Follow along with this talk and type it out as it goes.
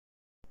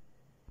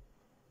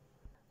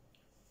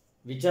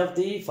Which of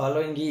the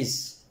following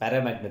is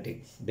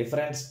paramagnetic?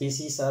 Different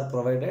species are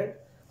provided.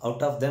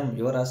 Out of them,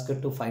 you are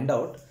asked to find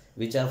out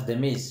which of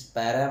them is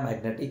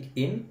paramagnetic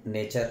in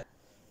nature.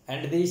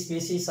 And these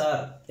species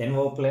are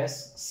NO plus,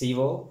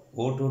 CO,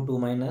 O2 2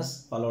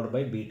 minus followed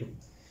by B2.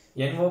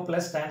 NO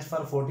plus stands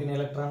for 14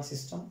 electron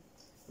system,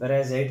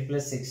 whereas 8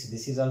 plus 6,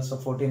 this is also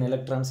 14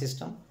 electron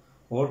system.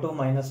 O2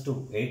 minus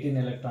 2, 18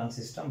 electron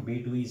system.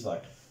 B2 is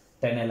what?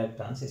 10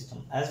 electron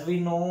system. As we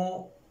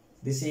know,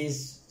 this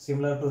is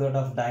similar to that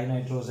of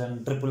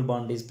dinitrogen, triple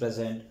bond is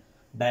present,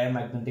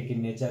 diamagnetic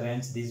in nature,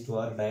 hence these two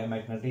are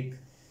diamagnetic.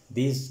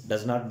 These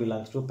does not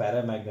belong to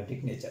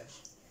paramagnetic nature.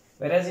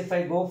 Whereas if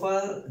I go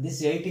for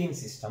this 18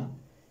 system,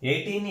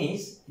 18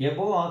 is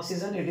above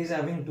oxygen, it is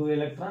having 2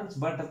 electrons,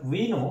 but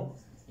we know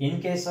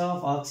in case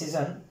of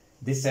oxygen,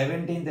 the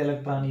 17th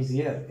electron is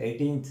here,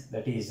 18th,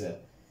 that is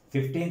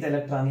 15th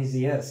electron is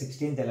here,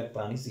 16th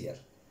electron is here.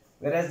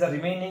 Whereas the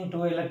remaining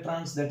 2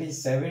 electrons, that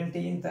is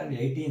 17th and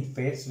 18th,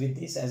 pairs with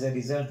this. As a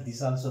result, this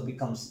also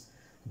becomes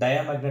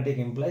diamagnetic,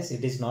 implies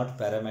it is not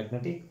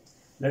paramagnetic.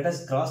 Let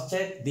us cross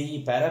check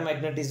the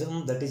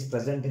paramagnetism that is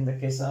present in the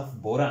case of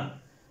boron.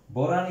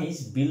 Boron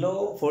is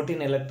below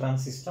 14 electron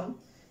system,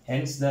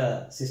 hence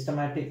the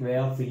systematic way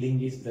of filling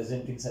is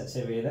present in such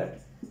a way that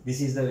this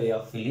is the way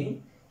of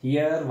filling.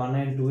 Here 1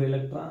 and 2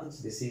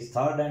 electrons, this is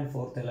 3rd and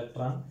 4th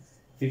electron,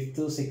 5th,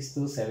 6th,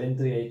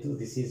 7th, 8th,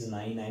 this is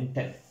 9 and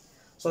 10.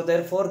 So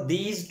therefore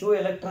these 2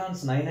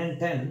 electrons 9 and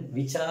 10,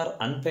 which are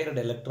unpaired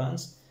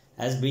electrons,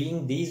 as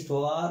being these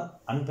two are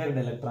unpaired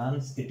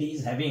electrons, it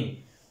is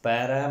having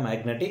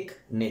paramagnetic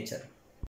nature.